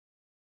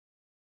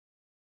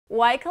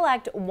Why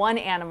collect one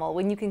animal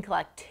when you can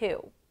collect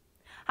two?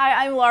 Hi,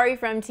 I'm Laurie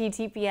from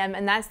TTPM,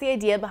 and that's the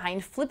idea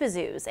behind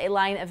FlipaZoos, a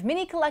line of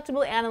mini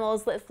collectible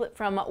animals that flip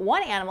from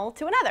one animal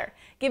to another,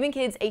 giving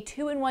kids a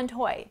two-in-one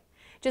toy.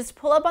 Just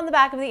pull up on the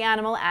back of the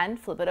animal and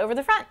flip it over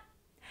the front.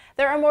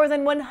 There are more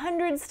than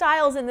 100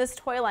 styles in this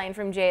toy line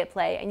from J at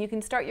Play, and you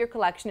can start your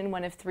collection in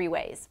one of three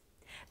ways.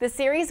 The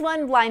Series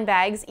 1 blind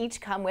bags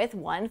each come with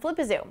one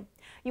FlipaZoo.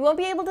 You won't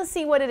be able to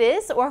see what it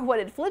is or what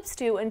it flips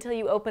to until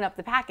you open up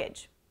the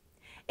package.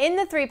 In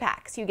the 3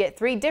 packs, you get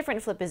 3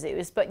 different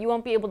FlipaZoos, but you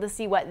won't be able to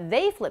see what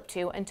they flip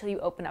to until you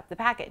open up the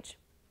package.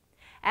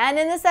 And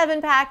in the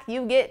 7 pack,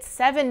 you get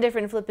 7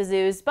 different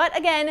FlipaZoos, but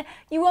again,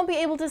 you won't be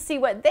able to see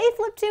what they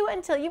flip to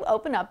until you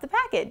open up the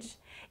package.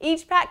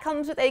 Each pack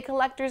comes with a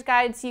collector's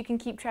guide so you can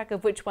keep track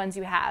of which ones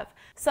you have.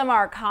 Some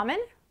are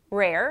common,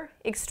 rare,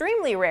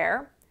 extremely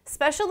rare,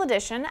 special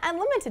edition, and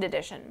limited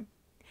edition.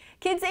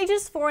 Kids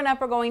ages 4 and up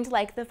are going to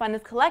like the fun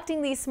of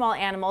collecting these small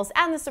animals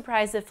and the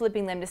surprise of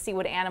flipping them to see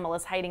what animal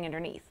is hiding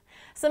underneath.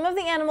 Some of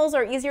the animals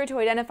are easier to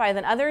identify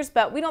than others,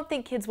 but we don't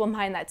think kids will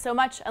mind that so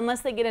much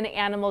unless they get an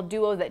animal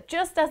duo that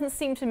just doesn't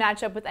seem to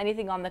match up with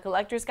anything on the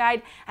collector's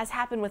guide, as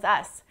happened with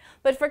us.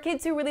 But for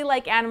kids who really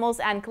like animals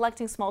and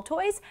collecting small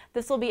toys,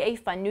 this will be a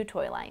fun new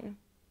toy line.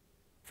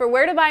 For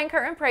where to buy and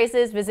current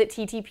prices, visit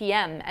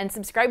TTPM and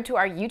subscribe to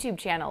our YouTube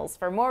channels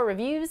for more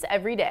reviews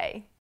every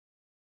day.